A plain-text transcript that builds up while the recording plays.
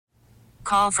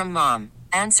Call from mom.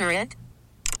 Answer it.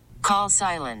 Call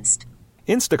silenced.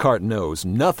 Instacart knows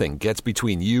nothing gets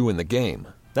between you and the game.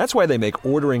 That's why they make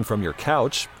ordering from your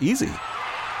couch easy.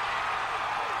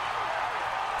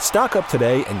 Stock up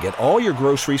today and get all your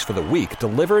groceries for the week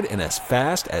delivered in as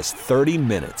fast as 30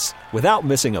 minutes without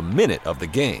missing a minute of the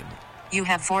game. You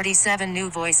have 47 new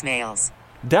voicemails.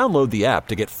 Download the app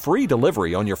to get free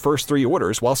delivery on your first 3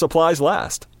 orders while supplies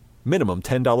last. Minimum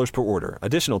 $10 per order.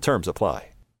 Additional terms apply.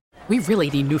 We really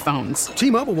need new phones.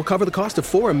 T-Mobile will cover the cost of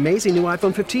 4 amazing new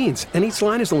iPhone 15s, and each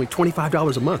line is only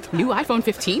 $25 a month. New iPhone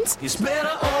 15s? It's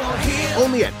better over here.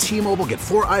 Only at T-Mobile, get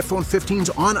 4 iPhone 15s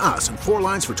on us and 4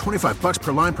 lines for $25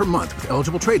 per line per month with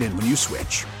eligible trade-in when you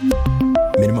switch.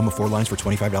 Minimum of 4 lines for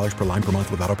 $25 per line per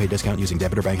month with auto pay discount using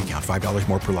debit or bank account. $5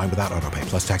 more per line without auto pay,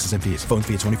 plus taxes and fees. Phone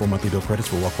fee at 24 monthly bill credits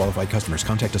for well-qualified customers.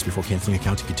 Contact us before canceling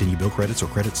account to continue bill credits or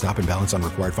credit stop and balance on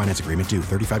required finance agreement due.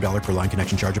 $35 per line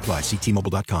connection charge applies. See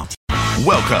T-Mobile.com.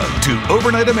 Welcome to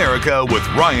Overnight America with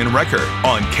Ryan Recker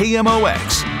on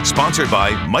KMOX. Sponsored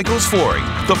by Michael's Flooring,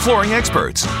 the flooring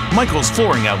experts.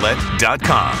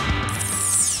 Michael'sFlooringOutlet.com.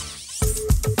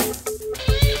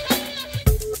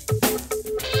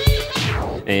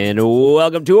 And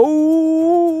welcome to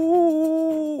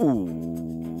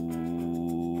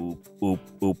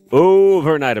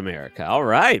Overnight America. All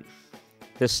right.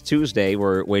 This Tuesday,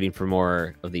 we're waiting for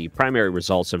more of the primary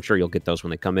results. I'm sure you'll get those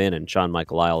when they come in, and Sean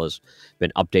Michael Isle has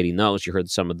been updating those. You heard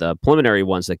some of the preliminary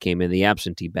ones that came in, the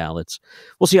absentee ballots.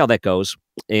 We'll see how that goes.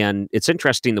 And it's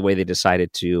interesting the way they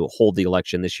decided to hold the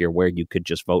election this year where you could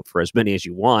just vote for as many as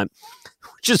you want,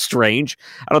 which is strange.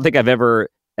 I don't think I've ever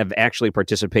actually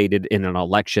participated in an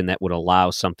election that would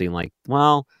allow something like,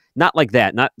 well, not like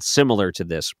that, not similar to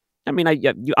this. I mean,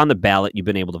 on the ballot, you've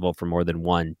been able to vote for more than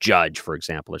one judge, for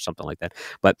example, or something like that.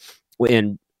 But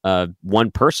in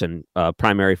one person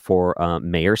primary for a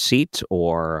mayor seat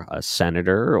or a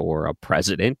senator or a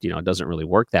president, it doesn't really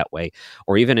work that way.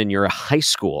 Or even in your high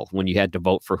school when you had to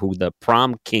vote for who the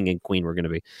prom king and queen were going to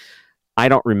be. I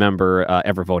don't remember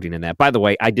ever voting in that. By the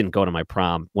way, I didn't go to my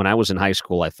prom. When I was in high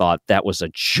school, I thought that was a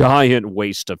giant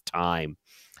waste of time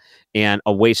and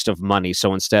a waste of money.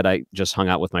 So instead, I just hung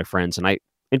out with my friends, and I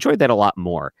enjoyed that a lot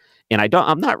more. And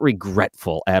I'm not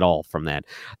regretful at all from that.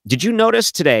 Did you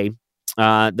notice today,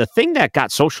 the thing that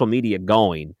got social media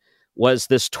going was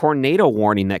this tornado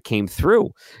warning that came through.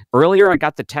 Earlier, I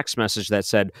got the text message that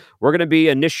said, we're going to be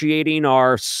initiating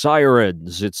our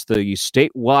sirens. It's the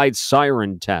statewide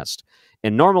siren test.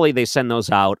 And normally they send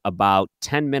those out about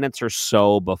 10 minutes or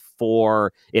so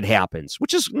before it happens,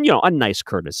 which is, a nice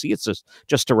courtesy. It's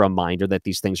just a reminder that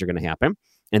these things are going to happen.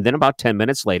 And then about 10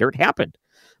 minutes later, it happened.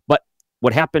 But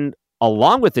what happened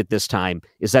along with it this time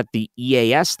is that the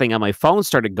EAS thing on my phone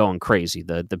started going crazy.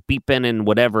 The beeping and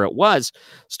whatever it was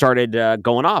started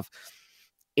going off.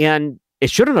 And it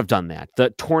shouldn't have done that.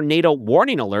 The tornado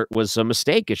warning alert was a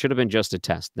mistake. It should have been just a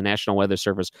test. The National Weather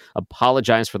Service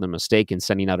apologized for the mistake in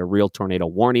sending out a real tornado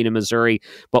warning in Missouri.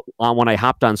 But when I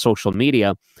hopped on social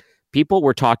media, people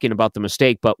were talking about the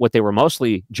mistake, but what they were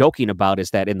mostly joking about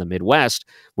is that in the Midwest,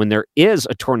 when there is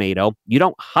a tornado, you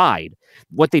don't hide.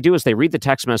 What they do is they read the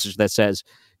text message that says,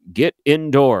 get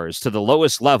indoors to the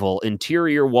lowest level,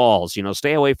 interior walls,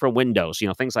 stay away from windows,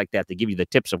 things like that. They give you the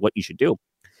tips of what you should do.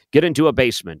 Get into a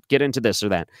basement, get into this or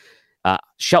that.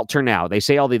 Shelter now. They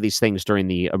say all of these things during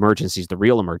the emergencies, the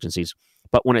real emergencies.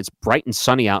 But when it's bright and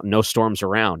sunny out and no storms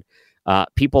around,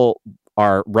 people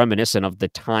are reminiscent of the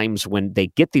times when they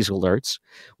get these alerts,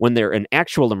 when they're an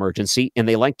actual emergency, and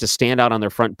they like to stand out on their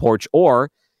front porch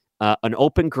or an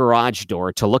open garage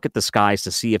door to look at the skies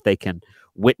to see if they can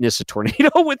witness a tornado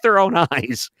with their own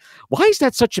eyes. Why is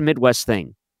that such a Midwest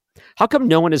thing? How come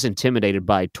no one is intimidated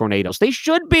by tornadoes? They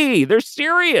should be. They're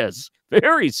serious,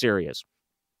 very serious.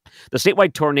 The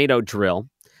statewide tornado drill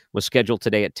was scheduled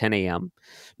today at 10 a.m.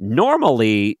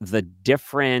 Normally, the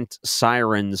different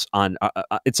sirens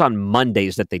it's on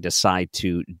Mondays that they decide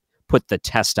to put the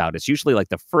test out. It's usually like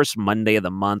the first Monday of the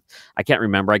month. I can't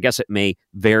remember. I guess it may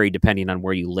vary depending on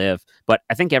where you live, but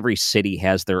I think every city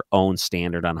has their own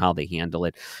standard on how they handle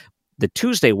it. The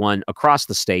Tuesday one across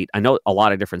the state, I know a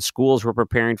lot of different schools were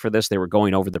preparing for this. They were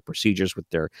going over the procedures with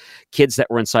their kids that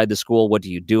were inside the school. What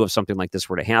do you do if something like this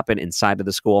were to happen inside of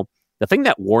the school? The thing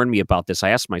that warned me about this, I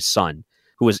asked my son,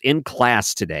 who was in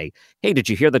class today, hey, did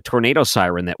you hear the tornado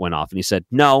siren that went off? And he said,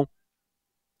 no.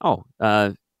 Oh,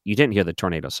 you didn't hear the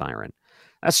tornado siren.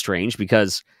 That's strange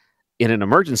because in an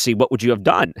emergency, what would you have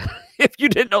done if you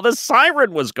didn't know the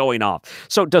siren was going off?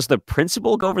 So does the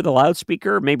principal go over the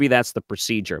loudspeaker? Maybe that's the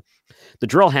procedure. The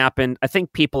drill happened. I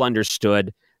think people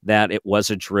understood that it was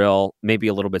a drill, maybe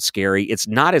a little bit scary. It's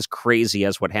not as crazy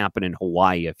as what happened in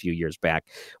Hawaii a few years back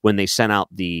when they sent out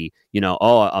the,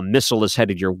 a missile is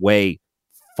headed your way,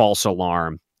 false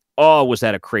alarm. Oh, was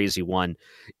that a crazy one?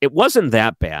 It wasn't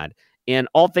that bad. And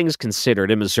all things considered,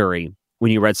 in Missouri,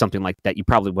 when you read something like that, you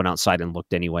probably went outside and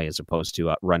looked anyway, as opposed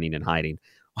to running and hiding.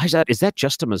 Why is that? Is that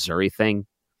just a Missouri thing?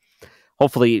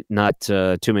 Hopefully not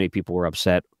too many people were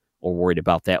upset or worried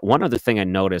about that. One other thing I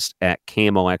noticed at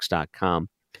KMOX.com,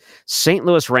 St.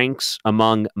 Louis ranks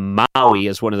among Maui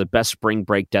as one of the best spring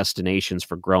break destinations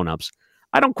for grown-ups.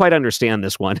 I don't quite understand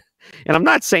this one. And I'm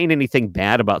not saying anything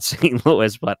bad about St.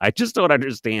 Louis, but I just don't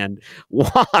understand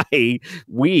why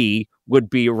we would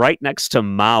be right next to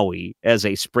Maui as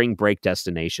a spring break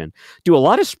destination. Do a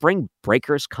lot of spring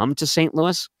breakers come to St.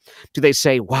 Louis? Do they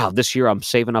say, wow, this year I'm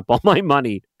saving up all my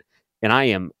money and I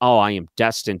am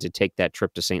destined to take that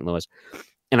trip to St. Louis?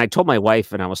 And I told my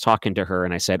wife, and I was talking to her,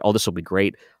 and I said, oh, this will be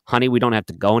great. Honey, we don't have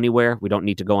to go anywhere. We don't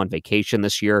need to go on vacation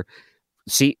this year.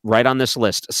 See, right on this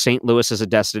list, St. Louis is a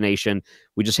destination.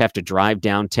 We just have to drive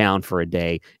downtown for a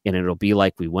day, and it'll be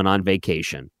like we went on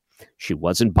vacation. She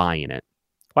wasn't buying it.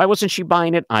 Why wasn't she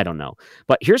buying it? I don't know.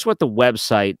 But here's what the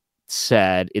website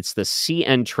said. It's the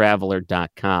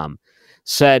cntraveler.com.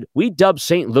 Said, we dubbed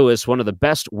St. Louis one of the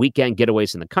best weekend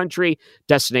getaways in the country.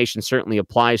 Destination certainly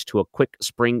applies to a quick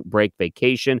spring break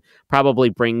vacation. Probably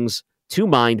brings to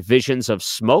mind visions of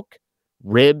smoke,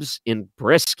 ribs, and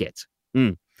brisket.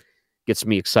 Gets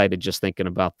me excited just thinking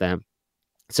about that.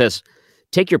 It says,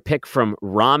 take your pick from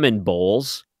ramen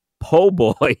bowls, po'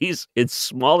 boys, and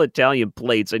small Italian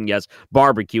plates, and yes,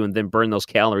 barbecue, and then burn those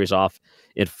calories off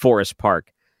at Forest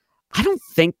Park. I don't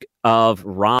think of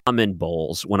ramen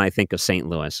bowls when I think of St.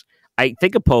 Louis. I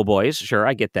think of po' boys. Sure,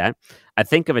 I get that. I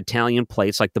think of Italian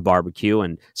plates like the barbecue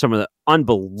and some of the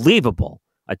unbelievable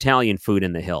Italian food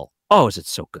in the Hill. Oh, is it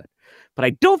so good? But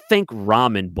I don't think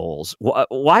ramen bowls.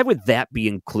 Why would that be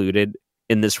included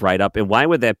in this write-up? And why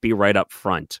would that be right up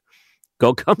front?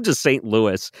 Come to St.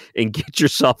 Louis and get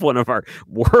yourself one of our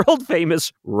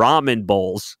world-famous ramen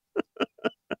bowls.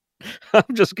 I'm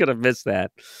just going to miss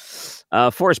that.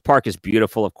 Forest Park is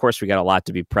beautiful. Of course, we got a lot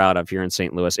to be proud of here in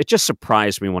St. Louis. It just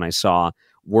surprised me when I saw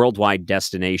worldwide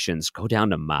destinations go down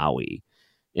to Maui.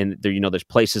 And there, there's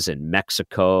places in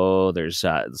Mexico. There's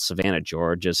Savannah,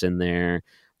 Georgia's in there.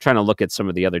 Trying to look at some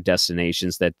of the other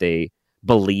destinations that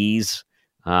Belize,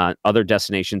 other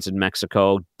destinations in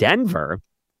Mexico. Denver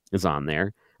is on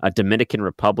there. Dominican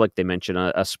Republic, they mentioned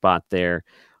a spot there.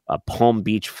 Palm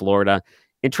Beach, Florida.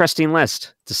 Interesting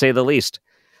list, to say the least.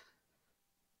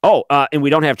 Oh, and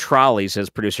we don't have trolleys, as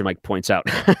producer Mike points out.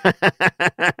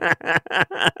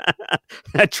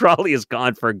 That trolley is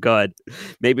gone for good.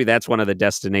 Maybe that's one of the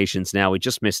destinations now. We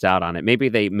just missed out on it. Maybe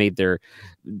they made their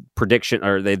prediction,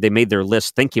 or they made their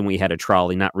list thinking we had a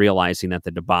trolley, not realizing that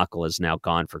the debacle is now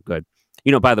gone for good.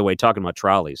 By the way, talking about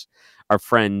trolleys, our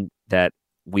friend that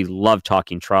we love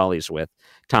talking trolleys with,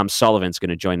 Tom Sullivan's going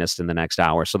to join us in the next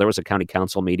hour. So there was a county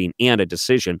council meeting and a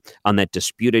decision on that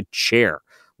disputed chair.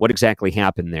 What exactly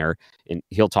happened there? And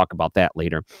he'll talk about that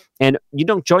later. And,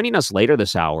 joining us later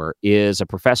this hour is a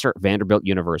professor at Vanderbilt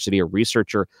University, a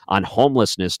researcher on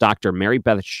homelessness, Dr. Mary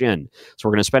Beth Shin. So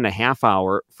we're going to spend a half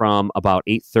hour from about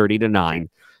 8:30 to 9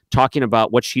 talking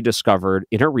about what she discovered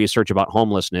in her research about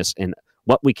homelessness and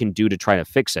what we can do to try to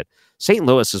fix it. St.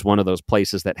 Louis is one of those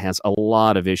places that has a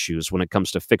lot of issues when it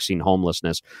comes to fixing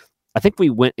homelessness. I think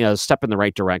we went a step in the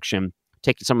right direction,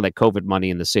 taking some of that COVID money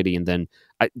in the city. And then,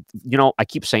 I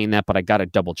keep saying that, but I got to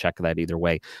double check that either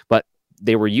way. But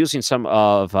they were using some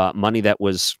of money that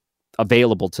was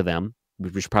available to them.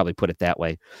 We should probably put it that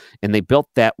way. And they built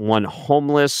that one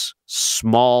homeless,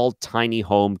 small, tiny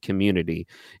home community.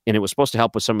 And it was supposed to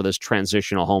help with some of this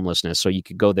transitional homelessness. So you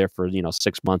could go there for,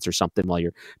 6 months or something while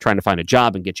you're trying to find a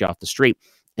job and get you off the street.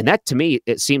 And that, to me,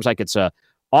 it seems like it's a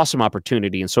awesome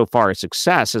opportunity, and so far a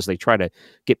success as they try to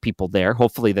get people there.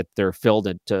 Hopefully that they're filled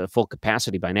at full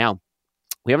capacity by now.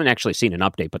 We haven't actually seen an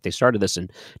update, but they started this in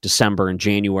December and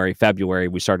January, February.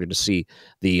 We started to see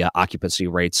the occupancy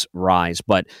rates rise.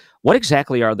 But what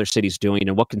exactly are other cities doing,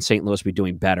 and what can St. Louis be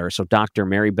doing better? So Dr.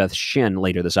 Mary Beth Shin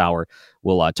later this hour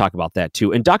will talk about that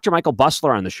too. And Dr. Michael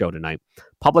Busler on the show tonight,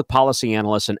 public policy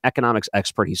analyst and economics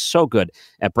expert. He's so good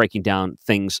at breaking down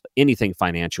things, anything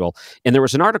financial. And there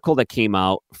was an article that came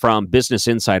out from Business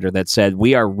Insider that said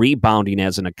we are rebounding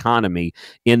as an economy,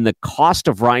 and the cost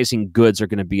of rising goods are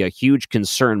going to be a huge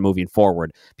concern moving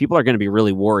forward. People are going to be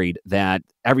really worried that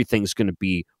everything's going to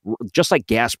be, just like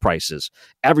gas prices,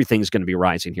 everything's going to be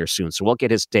rising here soon. So we'll get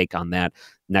his take on that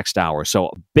next hour. So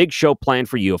a big show planned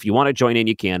for you. If you want to join in,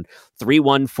 you can.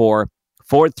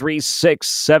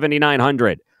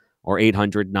 314-436-7900. or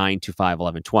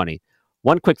 800-925-1120.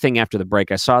 One quick thing after the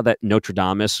break, I saw that Notre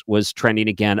Dame was trending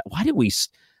again. Why do we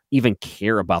even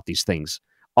care about these things?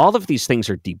 All of these things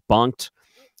are debunked.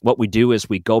 What we do is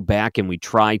we go back and we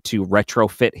try to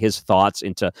retrofit his thoughts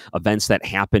into events that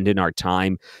happened in our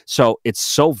time. So it's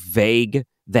so vague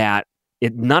that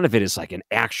none of it is like an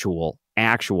actual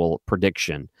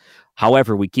prediction.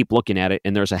 However, we keep looking at it,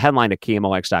 and there's a headline at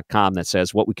KMOX.com that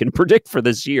says what we can predict for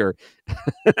this year.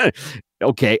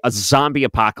 Okay, a zombie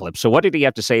apocalypse. So what did he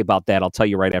have to say about that? I'll tell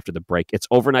you right after the break. It's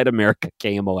Overnight America,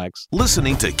 KMOX.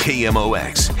 Listening to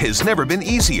KMOX has never been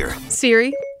easier.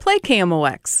 Siri, play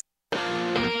KMOX.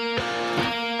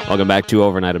 Welcome back to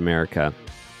Overnight America.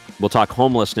 We'll talk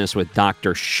homelessness with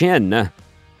Dr. Shin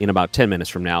in about 10 minutes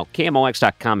from now.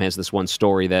 KMOX.com has this one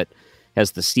story that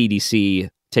has the CDC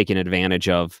taking advantage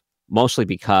of, mostly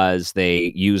because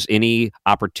they use any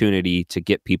opportunity to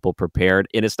get people prepared.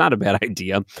 And it's not a bad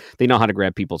idea. They know how to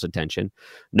grab people's attention.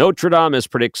 Notre Dame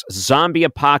predicts zombie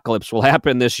apocalypse will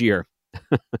happen this year.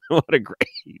 What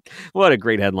a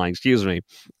great headline. Excuse me.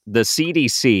 The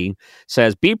CDC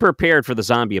says, be prepared for the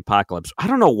zombie apocalypse. I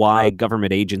don't know why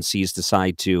government agencies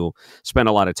decide to spend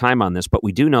a lot of time on this, but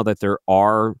we do know that there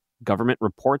are government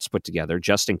reports put together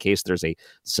just in case there's a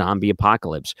zombie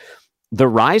apocalypse. The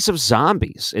rise of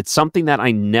zombies. It's something that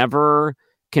I never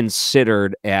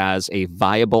considered as a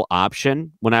viable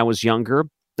option when I was younger.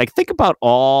 Like, think about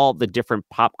all the different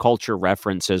pop culture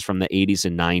references from the 80s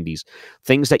and 90s,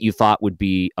 things that you thought would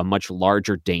be a much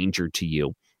larger danger to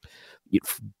you.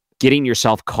 Getting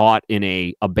yourself caught in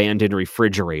a abandoned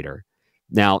refrigerator.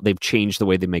 Now, they've changed the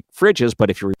way they make fridges,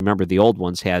 but if you remember, the old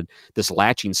ones had this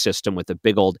latching system with a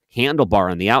big old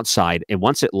handlebar on the outside, and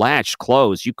once it latched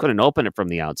closed, you couldn't open it from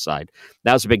the outside.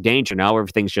 That was a big danger. Now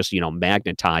everything's just,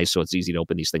 magnetized, so it's easy to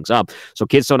open these things up. So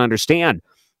kids don't understand.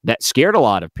 That scared a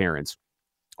lot of parents.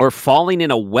 Or falling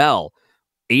in a well,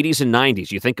 80s and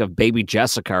 90s. You think of Baby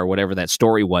Jessica or whatever that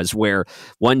story was, where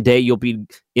one day you'll be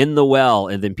in the well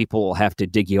and then people will have to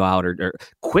dig you out. Or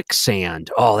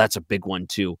quicksand. Oh, that's a big one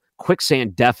too.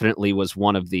 Quicksand definitely was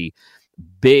one of the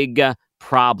big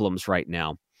problems right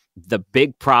now. The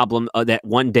big problem that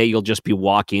one day you'll just be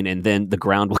walking and then the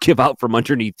ground will give out from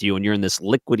underneath you and you're in this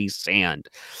liquidy sand.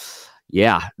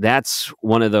 Yeah, that's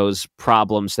one of those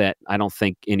problems that I don't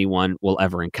think anyone will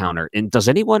ever encounter. And does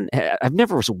anyone, I've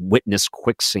never witnessed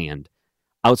quicksand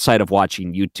outside of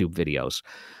watching YouTube videos.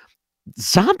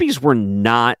 Zombies were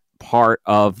not part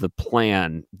of the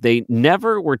plan. They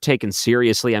never were taken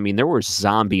seriously. I mean, there were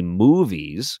zombie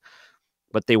movies,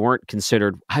 but they weren't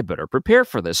considered, I better prepare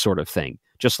for this sort of thing.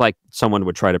 Just like someone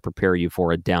would try to prepare you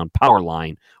for a down power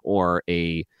line or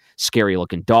a scary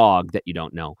looking dog that you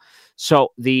don't know. So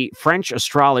the French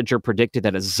astrologer predicted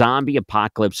that a zombie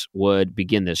apocalypse would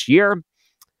begin this year.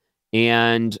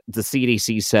 And the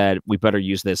CDC said, we better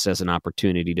use this as an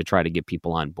opportunity to try to get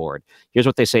people on board. Here's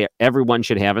what they say. Everyone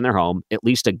should have in their home at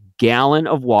least a gallon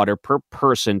of water per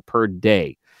person per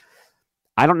day.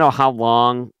 I don't know how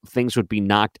long things would be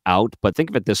knocked out, but think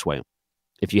of it this way.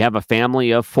 If you have a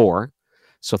family of 4,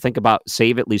 so think about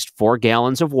save at least 4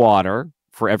 gallons of water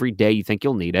for every day you think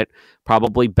you'll need it.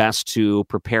 Probably best to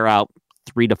prepare out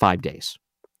 3 to 5 days.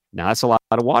 Now, that's a lot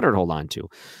of water to hold on to.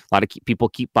 A lot of people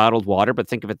keep bottled water, but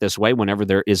think of it this way. Whenever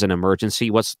there is an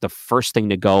emergency, what's the first thing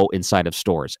to go inside of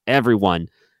stores? Everyone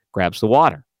grabs the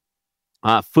water.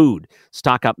 Food.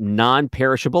 Stock up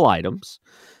non-perishable items.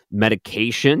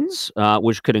 Medications,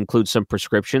 which could include some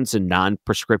prescriptions and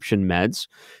non-prescription meds.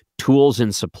 Tools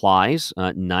and supplies.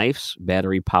 Knives,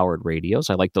 battery-powered radios.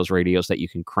 I like those radios that you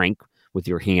can crank with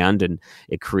your hand, and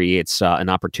it creates an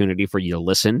opportunity for you to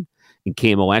listen. In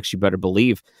KMOX, you better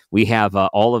believe we have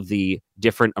all of the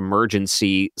different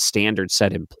emergency standards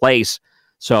set in place.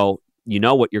 So you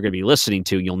know what you're going to be listening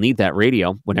to. You'll need that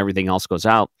radio when everything else goes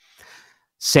out.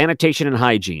 Sanitation and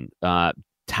hygiene,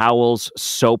 towels,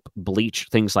 soap, bleach,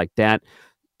 things like that.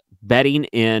 Bedding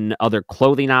and other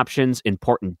clothing options,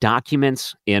 important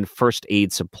documents, and first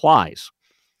aid supplies.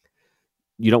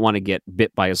 You don't want to get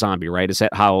bit by a zombie, right? Is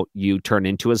that how you turn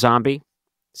into a zombie?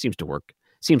 Seems to work.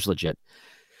 Seems legit.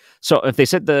 So if they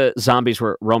said the zombies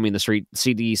were roaming the street,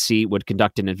 CDC would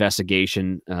conduct an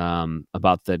investigation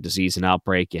about the disease and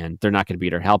outbreak, and they're not going to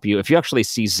be there to help you. If you actually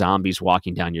see zombies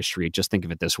walking down your street, just think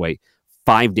of it this way.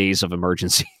 5 days of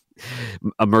emergency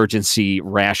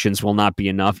rations will not be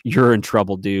enough. You're in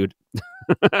trouble, dude.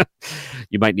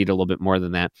 You might need a little bit more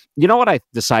than that. You know what I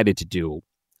decided to do?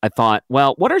 I thought,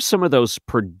 well, what are some of those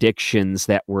predictions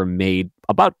that were made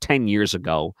about 10 years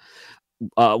ago?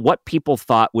 What people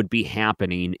thought would be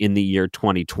happening in the year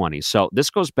 2020. So this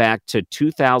goes back to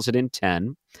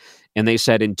 2010, and they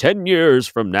said in 10 years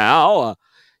from now,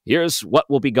 Here's what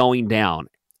will be going down.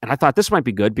 And I thought this might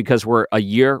be good because we're a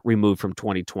year removed from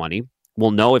 2020.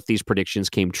 We'll know if these predictions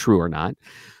came true or not.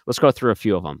 Let's go through a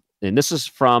few of them. And this is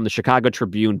from the Chicago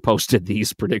Tribune, posted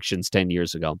these predictions 10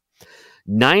 years ago.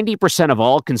 90% of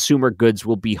all consumer goods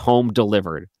will be home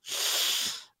delivered.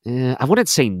 I wouldn't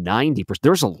say 90%.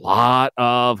 There's a lot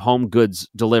of home goods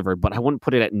delivered, but I wouldn't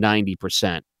put it at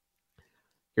 90%.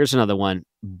 Here's another one.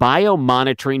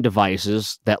 Biomonitoring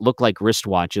devices that look like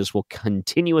wristwatches will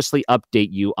continuously update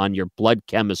you on your blood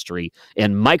chemistry,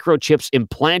 and microchips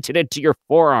implanted into your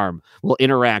forearm will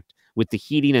interact with the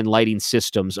heating and lighting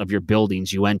systems of your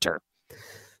buildings you enter.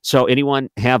 So anyone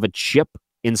have a chip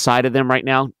inside of them right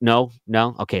now? No?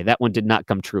 Okay, that one did not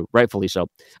come true. Rightfully so.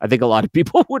 I think a lot of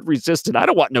people would resist it. I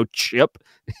don't want no chip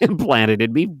implanted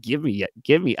in me. Give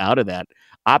me out of that.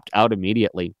 Opt out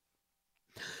immediately.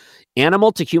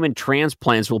 Animal to human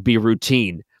transplants will be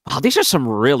routine. Wow, these are some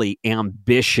really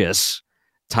ambitious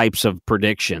types of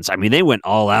predictions. I mean, they went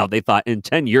all out. They thought in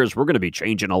 10 years, we're going to be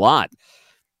changing a lot.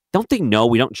 Don't they know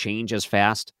we don't change as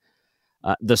fast?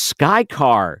 The sky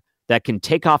car that can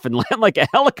take off and land like a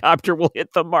helicopter will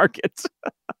hit the market.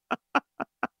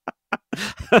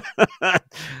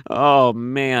 Oh,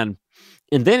 man.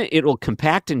 And then it will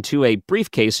compact into a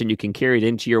briefcase and you can carry it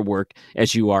into your work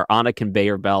as you are on a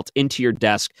conveyor belt into your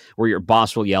desk where your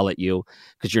boss will yell at you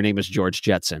because your name is George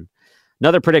Jetson.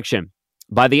 Another prediction.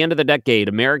 By the end of the decade,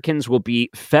 Americans will be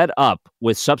fed up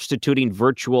with substituting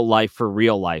virtual life for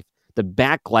real life. The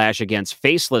backlash against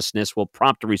facelessness will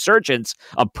prompt a resurgence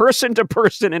of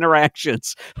person-to-person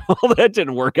interactions. Well, that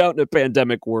didn't work out in a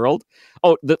pandemic world.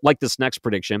 Oh, like this next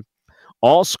prediction.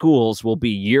 All schools will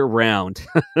be year-round,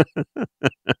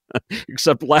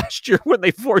 except last year when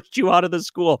they forced you out of the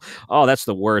school. Oh, that's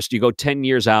the worst. You go 10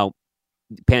 years out,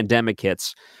 pandemic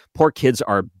hits. Poor kids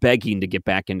are begging to get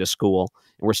back into school,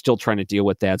 and we're still trying to deal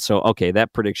with that. So, okay,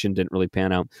 that prediction didn't really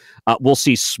pan out. We'll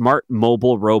see smart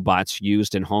mobile robots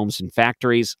used in homes and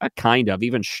factories, kind of.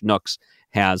 Even Schnucks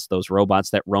has those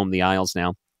robots that roam the aisles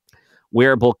now.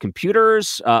 Wearable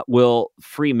computers will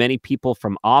free many people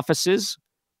from offices.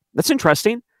 That's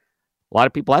interesting. A lot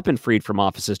of people have been freed from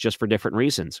offices just for different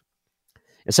reasons.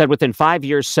 It said within 5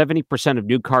 years, 70% of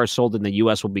new cars sold in the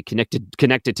U.S. will be connected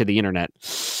to the internet.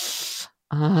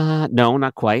 No,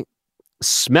 not quite.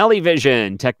 Smelly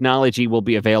vision technology will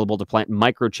be available to plant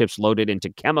microchips loaded into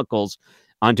chemicals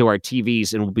onto our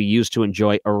TVs and will be used to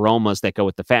enjoy aromas that go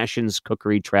with the fashions,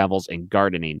 cookery, travels, and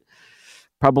gardening.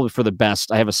 Probably for the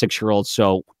best. I have a 6-year-old,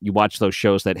 so you watch those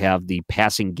shows that have the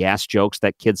passing gas jokes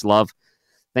that kids love.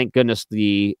 Thank goodness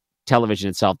the television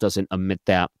itself doesn't omit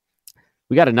that.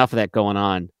 We got enough of that going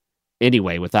on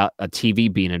anyway without a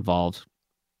TV being involved.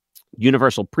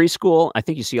 Universal preschool, I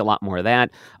think you see a lot more of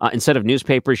that. Instead of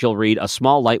newspapers, you'll read a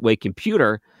small, lightweight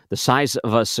computer the size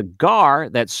of a cigar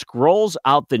that scrolls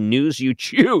out the news you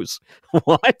choose.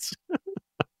 What?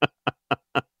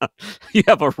 You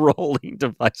have a rolling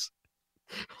device.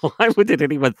 Why did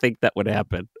anyone think that would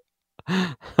happen?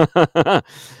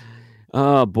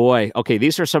 Oh, boy. Okay,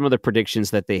 these are some of the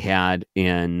predictions that they had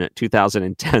in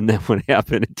 2010 that would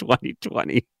happen in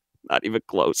 2020. Not even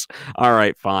close. All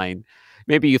right, fine.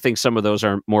 Maybe you think some of those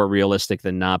are more realistic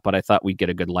than not, but I thought we'd get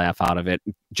a good laugh out of it.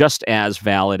 Just as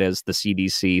valid as the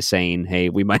CDC saying, hey,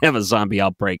 we might have a zombie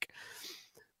outbreak.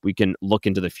 We can look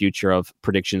into the future of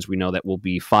predictions we know that will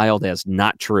be filed as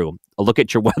not true. A look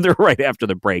at your weather right after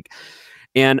the break.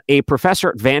 And a professor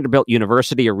at Vanderbilt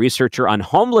University, a researcher on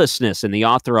homelessness and the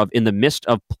author of In the Midst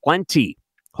of Plenty,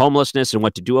 Homelessness and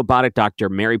What to Do About It, Dr.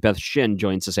 Mary Beth Shin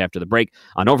joins us after the break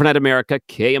on Overnight America,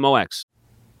 KMOX.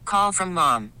 Call from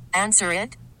mom. Answer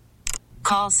it.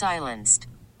 Call silenced.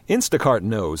 Instacart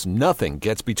knows nothing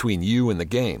gets between you and the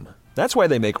game. That's why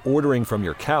they make ordering from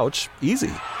your couch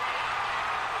easy.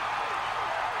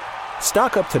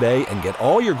 Stock up today and get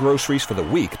all your groceries for the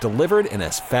week delivered in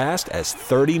as fast as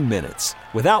 30 minutes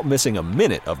without missing a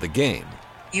minute of the game.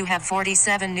 You have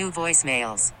 47 new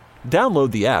voicemails.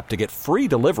 Download the app to get free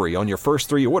delivery on your first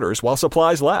 3 orders while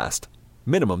supplies last.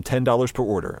 Minimum $10 per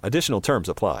order. Additional terms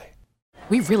apply.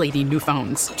 We really need new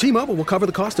phones. T-Mobile will cover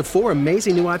the cost of 4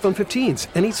 amazing new iPhone 15s,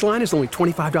 and each line is only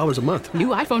 $25 a month. New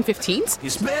iPhone 15s?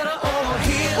 It's better over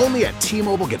here. Only at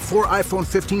T-Mobile, get 4 iPhone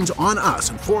 15s on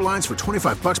us and 4 lines for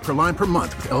 $25 per line per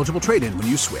month with eligible trade-in when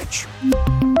you switch.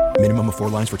 Minimum of 4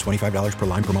 lines for $25 per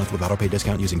line per month with autopay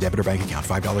discount using debit or bank account.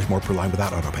 $5 more per line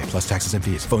without autopay, plus taxes and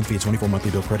fees. Phone fee at 24 monthly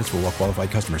bill credits for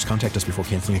well-qualified customers. Contact us before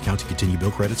canceling account to continue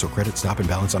bill credits or credit stop and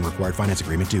balance on required finance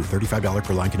agreement due. $35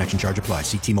 per line connection charge applies.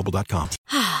 See T-Mobile.com.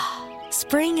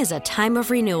 Spring is a time of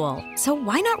renewal, so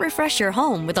why not refresh your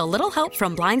home with a little help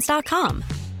from Blinds.com?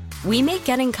 we make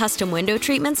getting custom window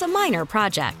treatments a minor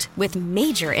project with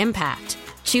major impact.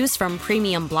 Choose from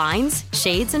premium blinds,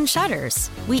 shades, and shutters.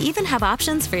 We even have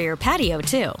options for your patio,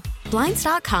 too.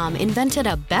 Blinds.com invented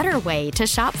a better way to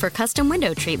shop for custom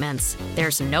window treatments.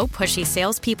 There's no pushy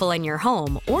salespeople in your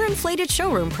home or inflated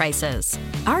showroom prices.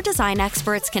 Our design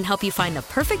experts can help you find the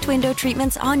perfect window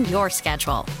treatments on your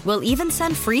schedule. We'll even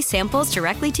send free samples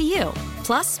directly to you.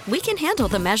 Plus, we can handle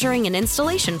the measuring and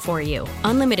installation for you.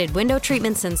 Unlimited window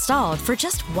treatments installed for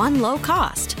just one low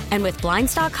cost. And with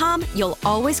Blinds.com, you'll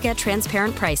always get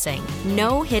transparent pricing.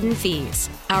 No hidden fees.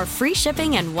 Our free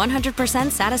shipping and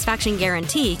 100% satisfaction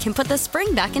guarantee can put the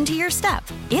spring back into your step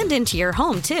and into your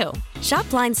home, too. Shop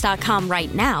Blinds.com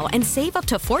right now and save up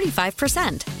to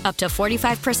 45%. Up to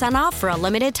 45% off for a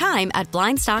limited time at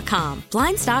Blinds.com.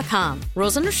 Blinds.com.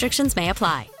 Rules and restrictions may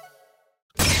apply.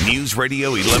 News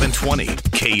Radio 1120,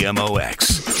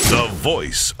 KMOX, the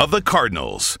voice of the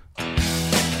Cardinals.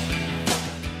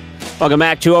 Welcome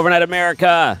back to Overnight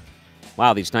America.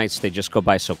 Wow, these nights, they just go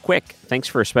by so quick. Thanks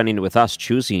for spending it with us,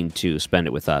 choosing to spend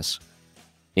it with us.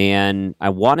 And I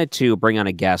wanted to bring on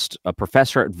a guest, a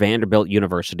professor at Vanderbilt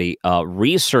University, a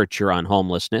researcher on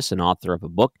homelessness, and author of a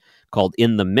book called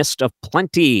In the Midst of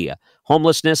Plenty,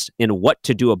 Homelessness and What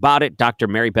to Do About It, Dr.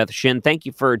 Mary Beth Shinn. Thank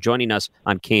you for joining us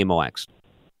on KMOX.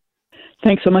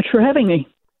 Thanks so much for having me.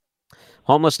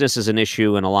 Homelessness is an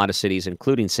issue in a lot of cities,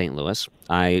 including St. Louis.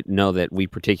 I know that we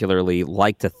particularly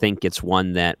like to think it's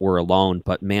one that we're alone,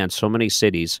 but man, so many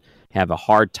cities have a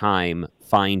hard time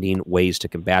finding ways to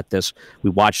combat this. We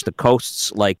watch the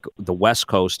coasts like the West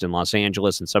Coast in Los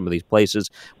Angeles and some of these places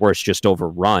where it's just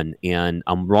overrun. And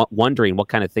I'm wondering what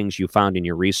kind of things you found in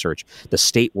your research, the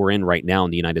state we're in right now in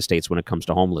the United States when it comes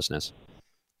to homelessness.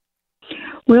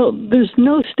 Well, there's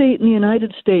no state in the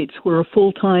United States where a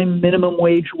full-time minimum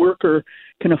wage worker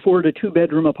can afford a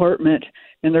two-bedroom apartment,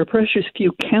 and there are precious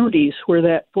few counties where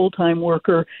that full-time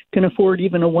worker can afford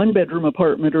even a one-bedroom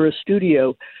apartment or a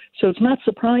studio. So it's not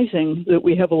surprising that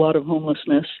we have a lot of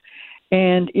homelessness.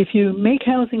 And if you make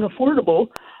housing affordable,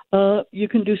 you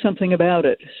can do something about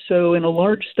it. So in a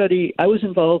large study I was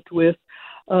involved with,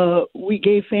 we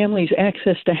gave families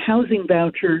access to housing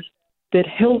vouchers that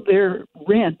held their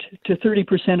rent to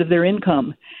 30% of their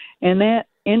income. And that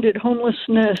ended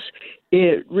homelessness.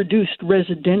 It reduced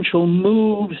residential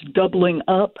moves, doubling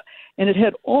up, and it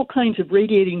had all kinds of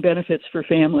radiating benefits for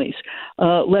families.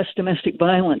 Less domestic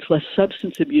violence, less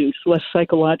substance abuse, less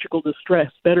psychological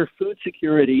distress, better food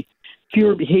security,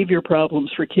 fewer behavior problems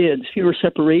for kids, fewer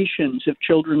separations of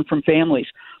children from families,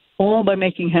 all by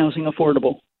making housing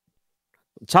affordable.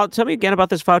 Tell me again about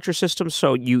this voucher system.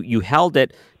 So you held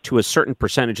it to a certain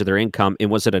percentage of their income, and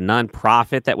was it a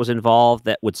nonprofit that was involved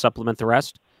that would supplement the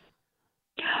rest?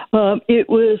 It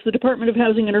was the Department of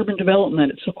Housing and Urban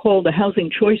Development. It's called a Housing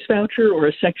Choice Voucher or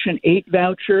a Section 8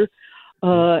 voucher,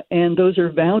 and those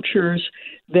are vouchers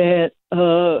that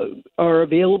are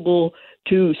available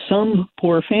to some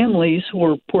poor families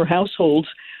or poor households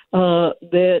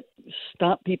that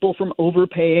stop people from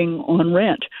overpaying on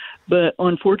rent. But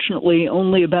unfortunately,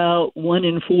 only about 1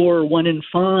 in 4, 1 in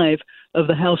 5 of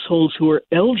the households who are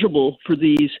eligible for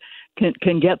these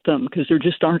can get them because there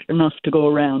just aren't enough to go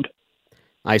around.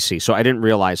 I see. So I didn't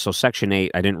realize, so Section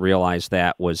 8, I didn't realize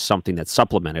that was something that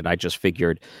supplemented. I just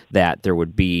figured that there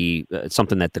would be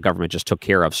something that the government just took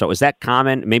care of. So is that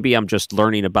common? Maybe I'm just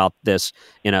learning about this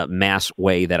in a mass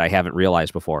way that I haven't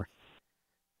realized before.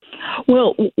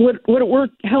 Well,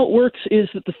 how it works is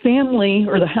that the family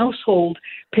or the household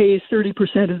pays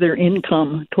 30% of their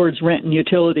income towards rent and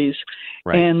utilities,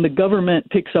 right, and the government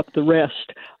picks up the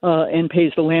rest and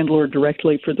pays the landlord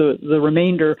directly for the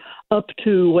remainder up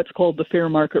to what's called the fair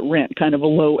market rent, kind of a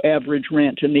low average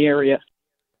rent in the area.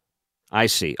 I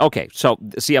see. Okay. So,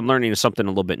 see, I'm learning something a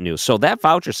little bit new. So that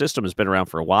voucher system has been around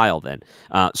for a while then.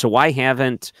 So why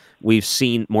haven't we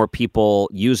seen more people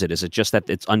use it? Is it just that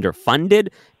it's underfunded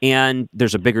and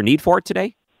there's a bigger need for it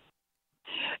today?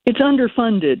 It's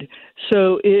underfunded.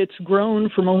 So it's grown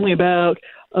from only about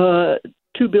 $2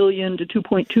 billion to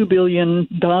 $2.2 billion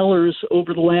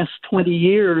over the last 20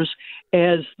 years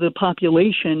as the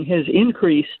population has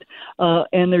increased,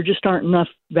 and there just aren't enough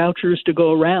vouchers to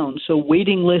go around. So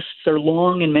waiting lists are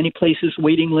long. In many places,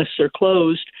 waiting lists are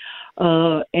closed.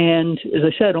 And as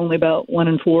I said, only about 1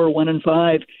 in 4, 1 in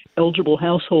 5 eligible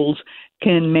households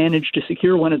can manage to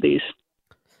secure one of these.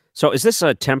 So is this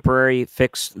a temporary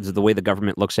fix, the way the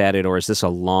government looks at it, or is this a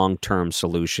long-term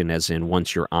solution, as in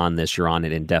once you're on this, you're on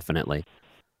it indefinitely?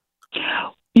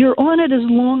 You're on it as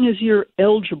long as you're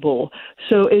eligible.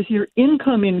 So as your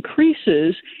income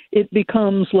increases, it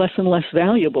becomes less and less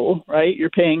valuable, right?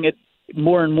 You're paying it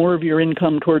more and more of your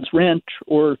income towards rent,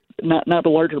 or not a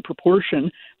larger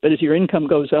proportion, but as your income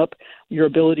goes up, your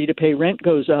ability to pay rent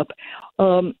goes up,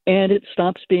 and it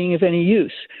stops being of any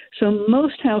use. So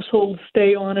most households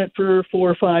stay on it for 4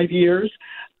 or 5 years,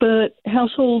 but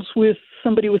households with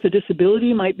somebody with a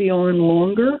disability might be on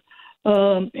longer,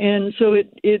 and so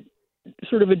it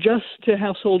sort of adjusts to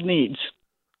household needs.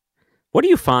 What do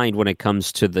you find when it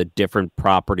comes to the different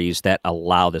properties that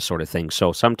allow this sort of thing?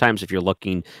 So sometimes if you're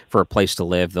looking for a place to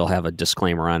live, they'll have a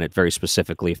disclaimer on it very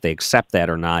specifically if they accept that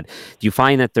or not. Do you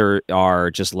find that there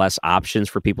are just less options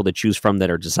for people to choose from that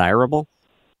are desirable?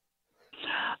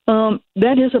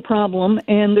 That is a problem,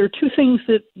 and there are two things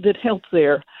that help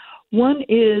there. One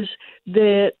is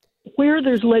that where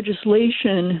there's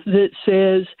legislation that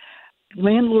says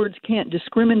landlords can't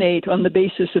discriminate on the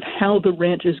basis of how the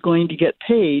rent is going to get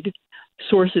paid,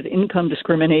 source of income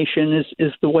discrimination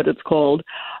is what it's called,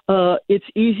 it's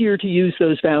easier to use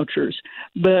those vouchers.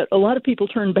 But a lot of people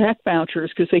turn back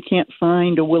vouchers because they can't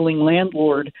find a willing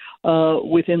landlord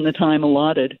within the time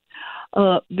allotted.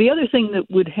 The other thing that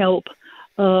would help,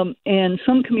 and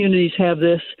some communities have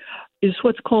this, is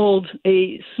what's called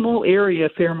a small area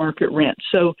fair market rent.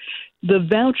 So the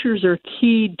vouchers are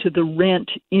keyed to the rent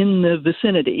in the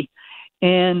vicinity.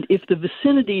 And if the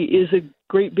vicinity is a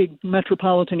great big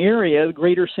metropolitan area,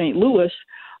 greater St. Louis,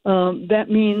 that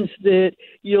means that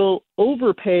you'll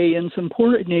overpay in some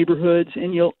poor neighborhoods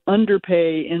and you'll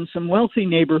underpay in some wealthy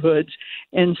neighborhoods.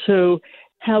 And so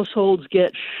households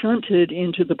get shunted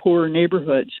into the poorer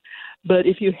neighborhoods. But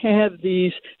if you have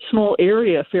these small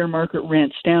area fair market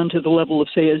rents down to the level of,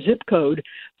 say, a zip code,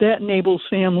 that enables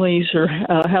families or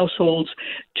households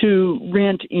to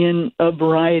rent in a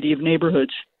variety of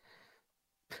neighborhoods.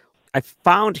 I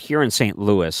found here in St.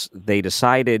 Louis, they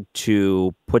decided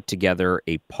to put together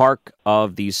a park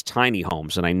of these tiny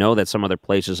homes. And I know that some other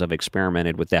places have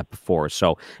experimented with that before.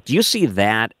 So do you see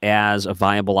that as a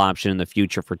viable option in the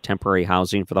future for temporary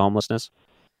housing for the homelessness?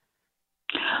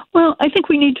 Well, I think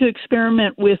we need to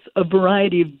experiment with a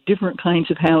variety of different kinds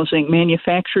of housing.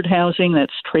 Manufactured housing,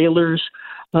 that's trailers,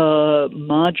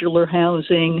 modular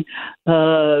housing,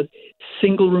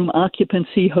 single-room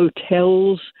occupancy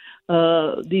hotels.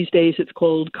 These days it's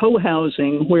called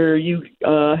co-housing, where you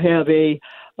have a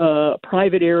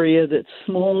private area that's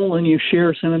small and you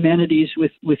share some amenities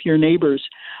with your neighbors.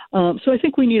 So I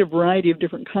think we need a variety of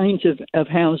different kinds of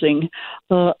housing.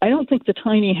 I don't think the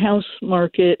tiny house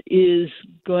market is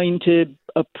going to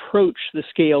approach the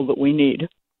scale that we need.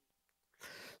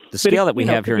 The scale that we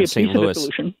have here in St. Louis.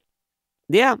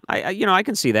 Yeah, I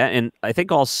can see that. And I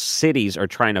think all cities are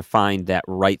trying to find that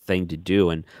right thing to do.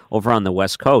 And over on the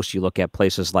West Coast, you look at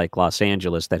places like Los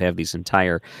Angeles that have these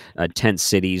entire tent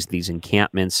cities, these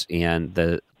encampments, and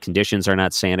the conditions are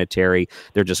not sanitary.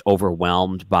 They're just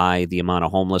overwhelmed by the amount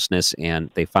of homelessness,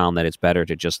 and they found that it's better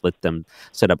to just let them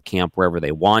set up camp wherever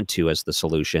they want to as the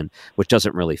solution, which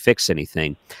doesn't really fix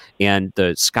anything. And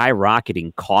the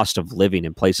skyrocketing cost of living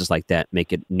in places like that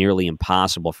make it nearly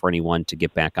impossible for anyone to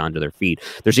get back onto their feet.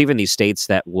 There's even these states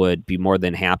that would be more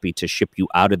than happy to ship you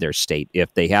out of their state.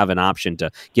 If they have an option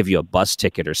to give you a bus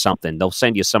ticket or something, they'll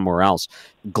send you somewhere else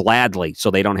gladly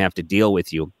so they don't have to deal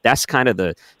with you. That's kind of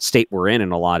the state we're in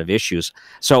a lot of issues.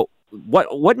 So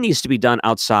what needs to be done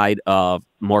outside of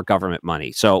more government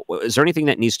money? So is there anything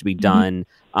that needs to be done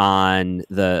on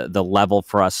the level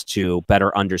for us to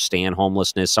better understand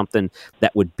homelessness, something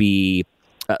that would be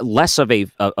less of a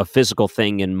physical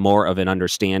thing and more of an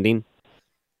understanding?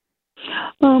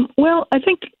 Well, I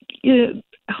think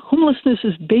homelessness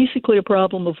is basically a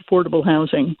problem of affordable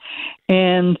housing.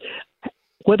 And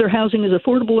whether housing is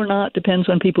affordable or not depends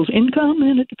on people's income,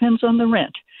 and it depends on the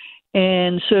rent.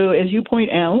 And so, as you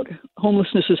point out,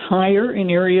 homelessness is higher in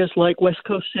areas like West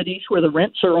Coast cities where the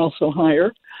rents are also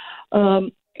higher.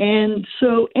 And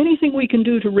so anything we can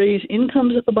do to raise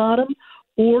incomes at the bottom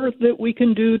or that we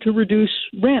can do to reduce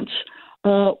rents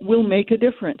will make a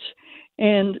difference.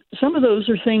 And some of those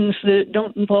are things that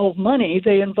don't involve money.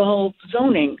 They involve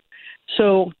zoning.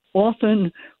 So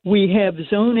often we have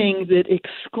zoning that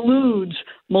excludes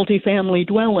multifamily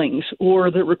dwellings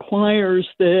or that requires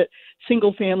that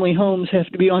single-family homes have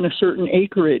to be on a certain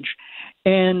acreage.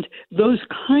 And those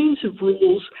kinds of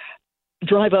rules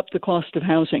drive up the cost of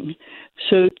housing.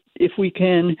 So if we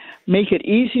can make it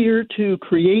easier to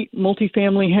create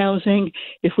multifamily housing,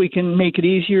 if we can make it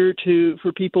easier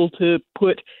for people to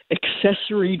put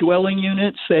accessory dwelling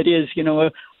units, that is,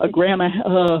 a grandma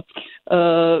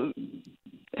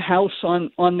house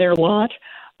on their lot,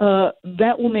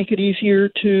 that will make it easier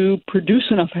to produce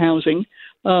enough housing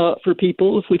for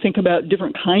people. If we think about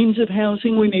different kinds of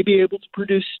housing, we may be able to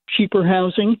produce cheaper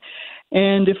housing.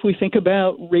 And if we think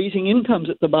about raising incomes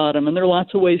at the bottom, and there are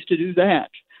lots of ways to do that,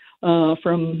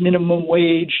 from minimum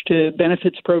wage to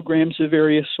benefits programs of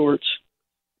various sorts.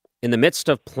 In the Midst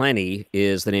of Plenty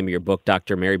is the name of your book,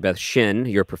 Dr. Mary Beth Shinn.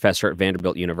 You're a professor at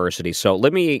Vanderbilt University. So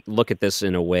let me look at this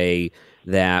in a way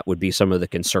that would be some of the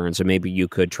concerns, and maybe you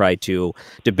could try to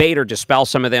debate or dispel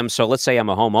some of them. So let's say I'm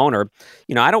a homeowner.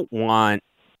 I don't want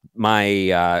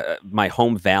my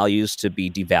home values to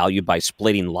be devalued by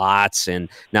splitting lots, and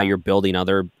now you're building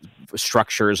other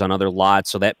structures on other lots,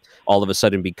 so that all of a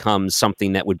sudden becomes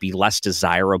something that would be less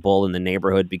desirable in the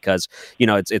neighborhood, because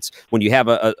it's when you have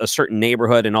a certain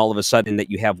neighborhood and all of a sudden that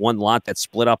you have one lot that's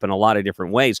split up in a lot of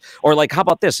different ways. Or like, how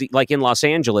about this? Like in Los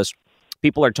Angeles,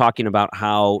 people are talking about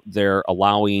how they're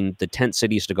allowing the tent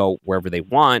cities to go wherever they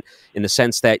want, in the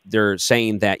sense that they're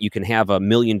saying that you can have $1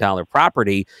 million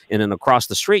property and then across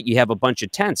the street you have a bunch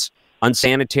of tents.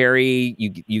 Unsanitary,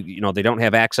 they don't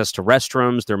have access to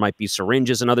restrooms. There might be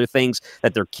syringes and other things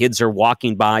that their kids are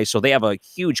walking by. So they have a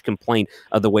huge complaint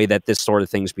of the way that this sort of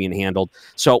thing's being handled.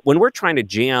 So when we're trying to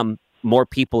jam more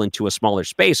people into a smaller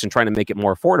space and trying to make it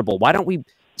more affordable, why don't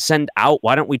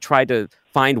we try to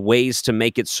find ways to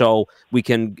make it so we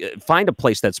can find a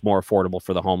place that's more affordable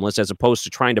for the homeless, as opposed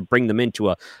to trying to bring them into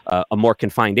a more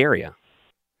confined area?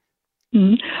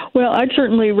 Mm-hmm. Well, I'd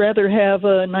certainly rather have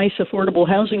a nice affordable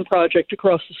housing project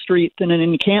across the street than an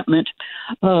encampment.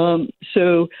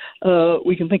 So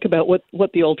we can think about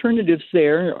what the alternatives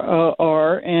there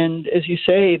are. And as you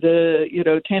say,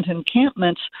 the tent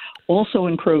encampments also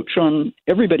encroach on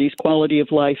everybody's quality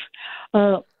of life.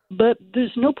 But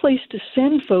there's no place to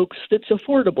send folks that's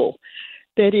affordable.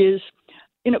 That is,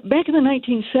 back in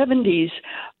the 1970s,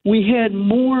 we had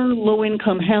more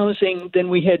low-income housing than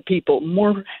we had people,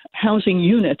 more housing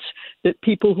units that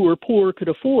people who were poor could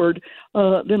afford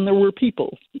than there were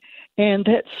people. And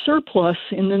that surplus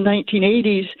in the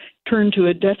 1980s turned to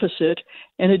a deficit,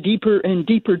 and a deeper and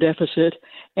deeper deficit,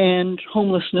 and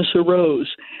homelessness arose.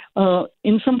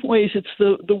 In some ways, it's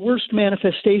the worst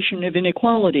manifestation of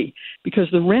inequality, because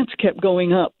the rents kept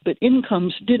going up, but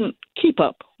incomes didn't keep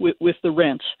up with the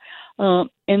rents.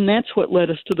 And that's what led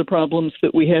us to the problems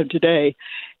that we have today.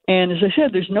 And as I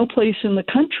said, there's no place in the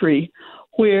country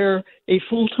where a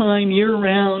full-time,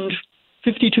 year-round,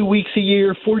 52 weeks a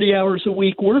year, 40 hours a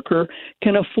week worker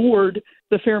can afford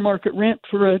the fair market rent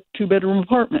for a two-bedroom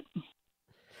apartment.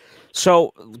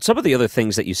 So some of the other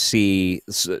things that you see,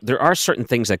 there are certain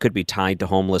things that could be tied to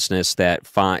homelessness that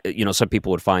some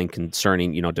people would find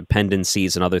concerning,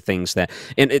 dependencies and other things that,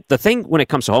 and the thing when it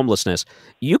comes to homelessness,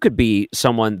 you could be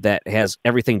someone that has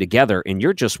everything together and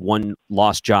you're just one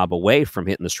lost job away from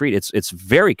hitting the street. It's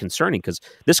very concerning, because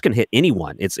this can hit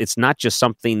anyone. It's not just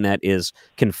something that is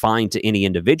confined to any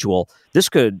individual. This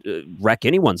could wreck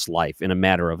anyone's life in a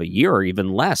matter of a year or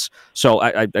even less. So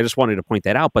I just wanted to point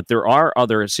that out. But there are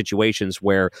other situations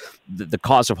where the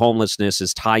cause of homelessness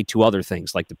is tied to other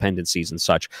things like dependencies and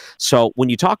such. So when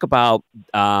you talk about,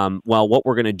 what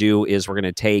we're going to do is we're going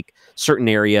to take certain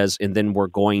areas and then we're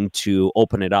going to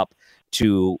open it up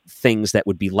to things that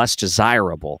would be less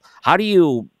desirable. How do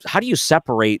you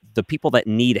separate the people that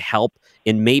need help,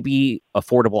 and maybe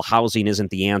affordable housing isn't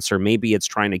the answer? Maybe it's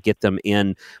trying to get them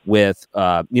in with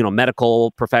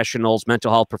medical professionals,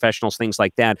 mental health professionals, things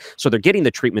like that, so they're getting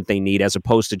the treatment they need, as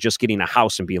opposed to just getting a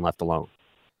house and being left alone.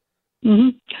 Mm-hmm.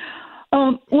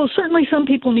 Well, certainly some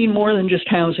people need more than just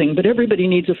housing, but everybody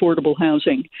needs affordable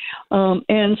housing.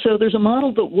 And so there's a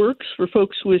model that works for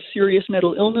folks with serious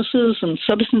mental illnesses and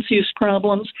substance use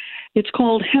problems. It's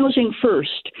called Housing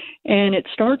First, and it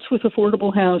starts with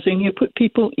affordable housing. You put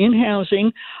people in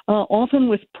housing, often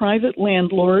with private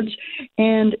landlords,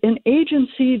 and an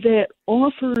agency that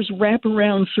offers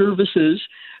wraparound services,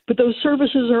 but those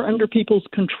services are under people's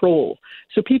control.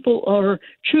 So people are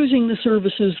choosing the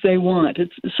services they want.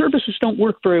 Services don't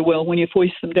work very well when you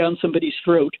foist them down somebody's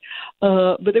throat,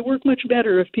 but they work much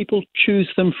better if people choose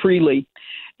them freely.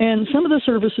 And some of the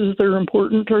services that are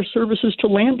important are services to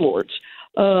landlords,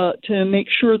 to make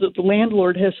sure that the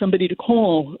landlord has somebody to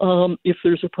call if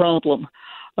there's a problem.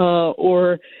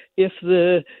 Or if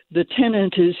the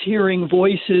tenant is hearing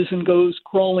voices and goes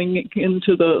crawling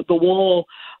into the wall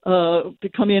to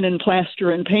come in and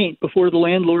plaster and paint before the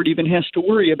landlord even has to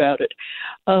worry about it.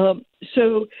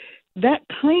 So that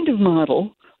kind of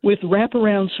model, with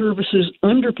wraparound services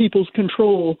under people's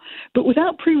control, but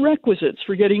without prerequisites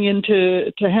for getting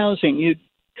into housing.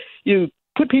 You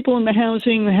put people in the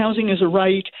housing is a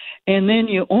right, and then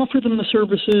you offer them the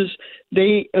services.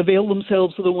 They avail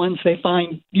themselves of the ones they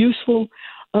find useful.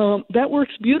 that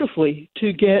works beautifully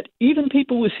to get even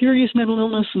people with serious mental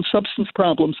illness and substance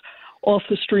problems off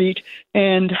the street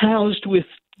and housed with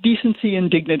decency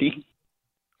and dignity.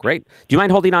 Great. Do you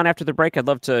mind holding on after the break? I'd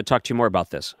love to talk to you more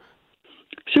about this.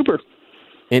 Super.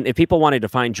 And if people wanted to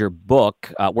find your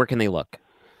book, where can they look?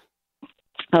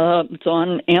 It's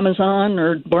on Amazon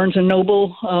or Barnes &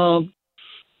 Noble.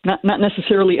 Not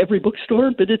necessarily every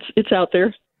bookstore, but it's out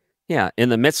there. Yeah, in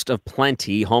the midst of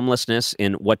plenty, homelessness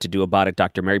and what to do about it.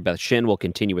 Dr. Mary Beth Shinn will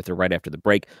continue with her right after the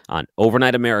break on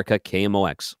Overnight America,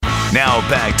 KMOX. Now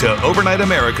back to Overnight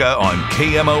America on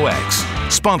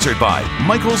KMOX. Sponsored by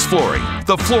Michael's Flooring,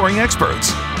 the flooring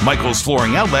experts.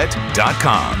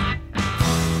 MichaelsFlooringOutlet.com.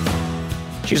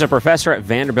 She's a professor at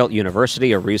Vanderbilt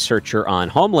University, a researcher on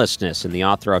homelessness, and the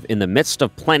author of In the Midst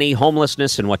of Plenty,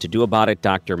 Homelessness and What to Do About It.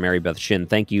 Dr. Mary Beth Shinn,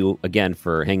 thank you again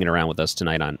for hanging around with us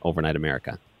tonight on Overnight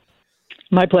America.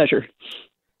 My pleasure.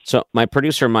 So my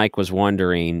producer, Mike, was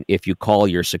wondering if you call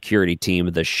your security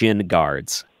team the Shin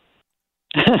Guards.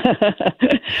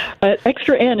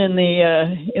 Extra N in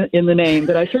the name,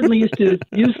 but I certainly used to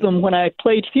use them when I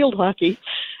played field hockey.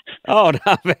 Oh,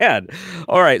 not bad.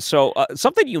 All right. So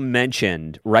something you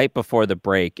mentioned right before the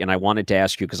break, and I wanted to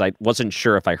ask you because I wasn't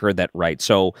sure if I heard that right.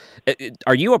 So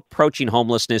are you approaching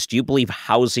homelessness? Do you believe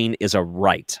housing is a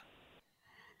right?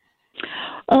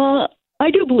 I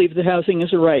do believe that housing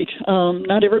is a right.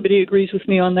 Not everybody agrees with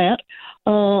me on that.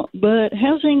 But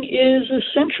housing is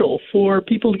essential for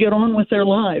people to get on with their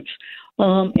lives.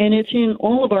 And it's in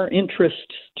all of our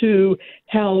interests to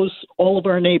house all of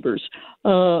our neighbors.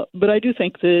 But I do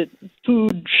think that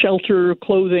food, shelter,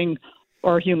 clothing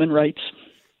are human rights.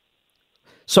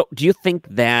 So do you think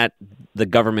that the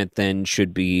government then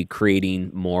should be creating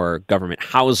more government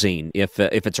housing if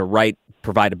it's a right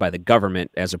provided by the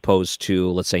government as opposed to,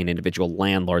 let's say, an individual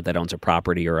landlord that owns a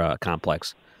property or a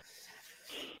complex?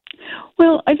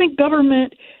 Well, I think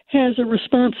government has a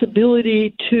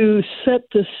responsibility to set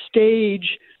the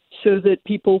stage so that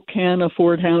people can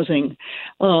afford housing,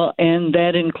 and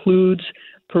that includes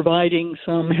providing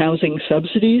some housing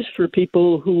subsidies for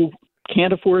people who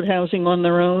can't afford housing on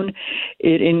their own.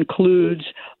 It includes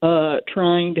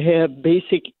trying to have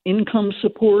basic income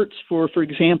supports for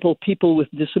example, people with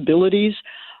disabilities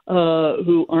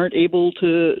who aren't able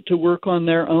to work on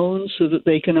their own so that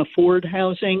they can afford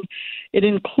housing. It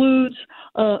includes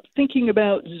thinking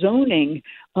about zoning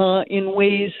in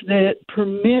ways that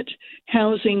permit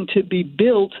housing to be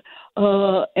built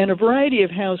and a variety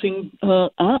of housing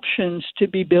options to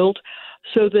be built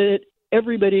so that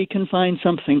everybody can find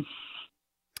something.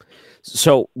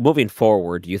 So moving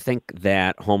forward, do you think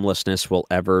that homelessness will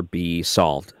ever be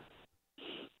solved?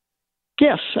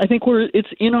 Yes, I think it's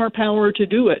in our power to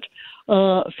do it.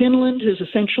 Finland has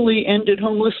essentially ended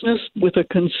homelessness with a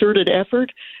concerted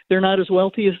effort. They're not as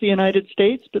wealthy as the United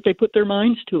States, but they put their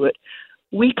minds to it.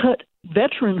 We cut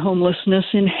veteran homelessness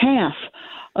in half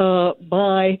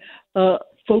by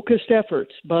focused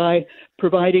efforts, by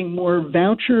providing more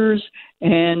vouchers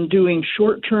and doing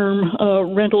short-term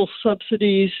rental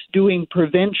subsidies, doing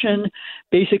prevention.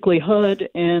 Basically, HUD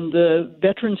and the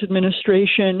Veterans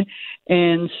Administration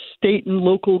and state and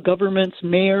local governments,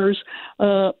 mayors,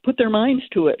 put their minds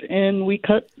to it, and we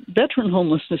cut veteran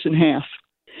homelessness in half.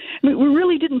 I mean, we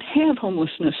really didn't have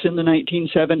homelessness in the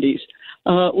 1970s.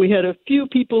 We had a few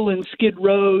people in skid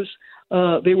rows.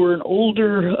 They were an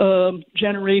older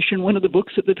generation. One of the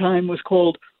books at the time was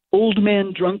called Old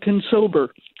Men Drunk and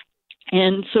Sober.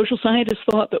 And social scientists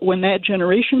thought that when that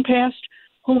generation passed,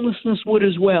 homelessness would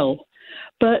as well.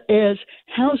 But as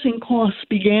housing costs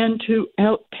began to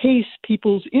outpace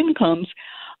people's incomes,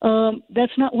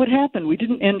 that's not what happened. We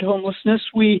didn't end homelessness.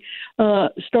 We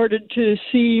started to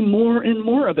see more and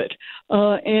more of it.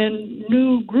 And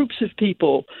new groups of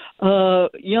people,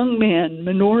 young men,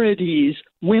 minorities,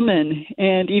 women,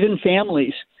 and even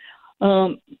families.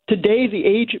 Today, the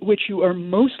age at which you are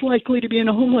most likely to be in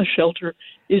a homeless shelter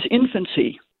is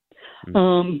infancy.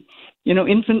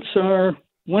 Infants are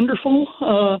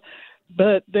wonderful,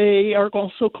 but they are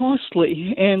also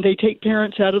costly, and they take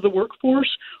parents out of the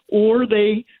workforce, or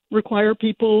they require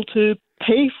people to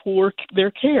pay for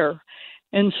their care.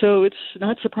 And so it's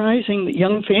not surprising that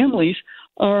young families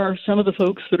are some of the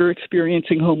folks that are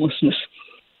experiencing homelessness.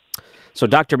 So,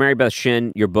 Dr. Mary Beth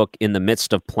Shinn, your book, In the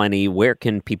Midst of Plenty, where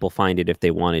can people find it if they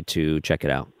wanted to check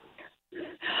it out?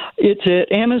 It's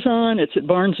at Amazon. It's at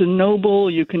Barnes &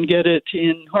 Noble. You can get it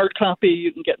in hard copy.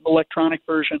 You can get an electronic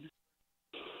version.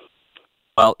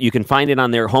 Well, you can find it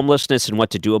on there, Homelessness and What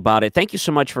to Do About It. Thank you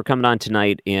so much for coming on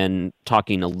tonight and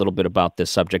talking a little bit about this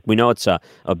subject. We know it's a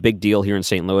big deal here in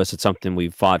St. Louis. It's something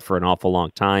we've fought for an awful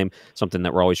long time, something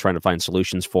that we're always trying to find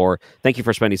solutions for. Thank you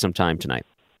for spending some time tonight.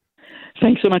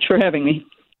 Thanks so much for having me.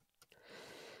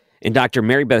 And Dr.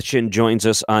 Mary Beth Shinn joins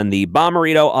us on the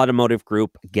Bommarito Automotive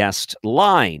Group guest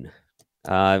line.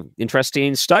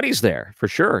 Interesting studies there, for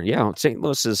sure. Yeah, St.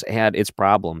 Louis has had its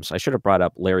problems. I should have brought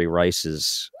up Larry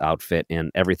Rice's outfit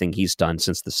and everything he's done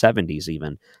since the 70s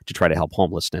even to try to help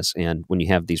homelessness. And when you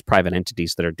have these private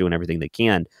entities that are doing everything they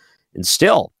can and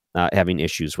still having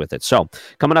issues with it. So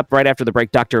coming up right after the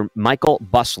break, Dr. Michael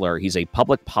Busler. He's a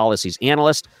public policies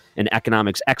analyst, an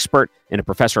economics expert, and a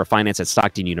professor of finance at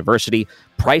Stockton University.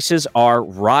 Prices are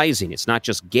rising. It's not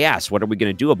just gas. What are we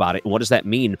going to do about it? And what does that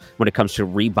mean when it comes to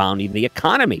rebounding the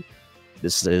economy?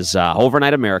 This is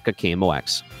Overnight America,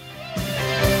 KMOX.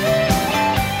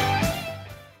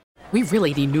 We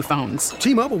really need new phones.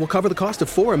 T-Mobile will cover the cost of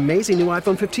 4 amazing new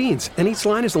iPhone 15s, and each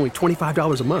line is only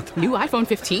 $25 a month. New iPhone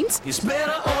 15s? It's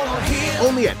better over here.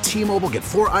 Only at T-Mobile, get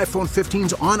 4 iPhone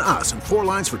 15s on us and 4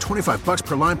 lines for $25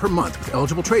 per line per month with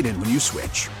eligible trade-in when you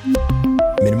switch.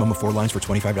 Minimum of 4 lines for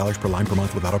 $25 per line per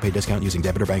month with autopay discount using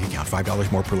debit or bank account.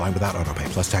 $5 more per line without autopay,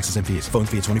 plus taxes and fees. Phone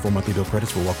fee at 24 monthly bill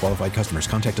credits for well-qualified customers.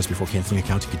 Contact us before canceling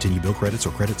account to continue bill credits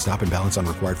or credit stop and balance on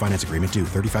required finance agreement due.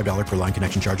 $35 per line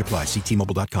connection charge applies. See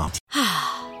T-Mobile.com.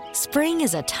 Spring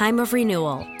is a time of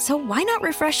renewal, so why not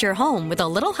refresh your home with a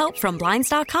little help from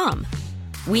Blinds.com?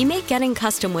 We make getting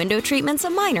custom window treatments a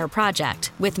minor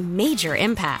project with major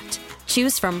impact.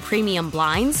 Choose from premium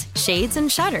blinds, shades, and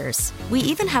shutters. We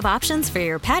even have options for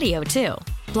your patio, too.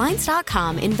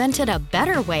 Blinds.com invented a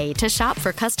better way to shop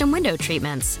for custom window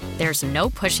treatments. There's no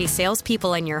pushy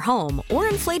salespeople in your home or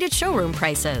inflated showroom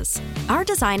prices. Our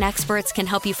design experts can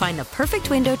help you find the perfect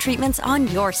window treatments on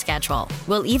your schedule.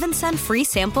 We'll even send free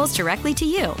samples directly to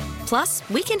you. Plus,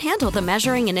 we can handle the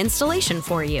measuring and installation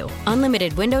for you.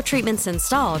 Unlimited window treatments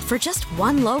installed for just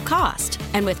one low cost.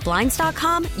 And with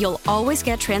Blinds.com, you'll always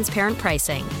get transparent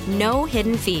pricing. No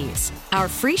hidden fees. Our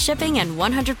free shipping and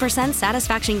 100%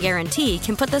 satisfaction guarantee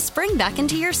can put the spring back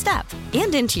into your step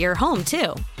and into your home,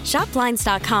 too. Shop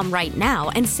Blinds.com right now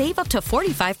and save up to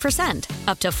 45%.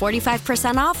 Up to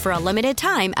 45% off for a limited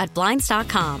time at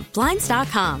Blinds.com.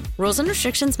 Blinds.com. Rules and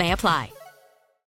restrictions may apply.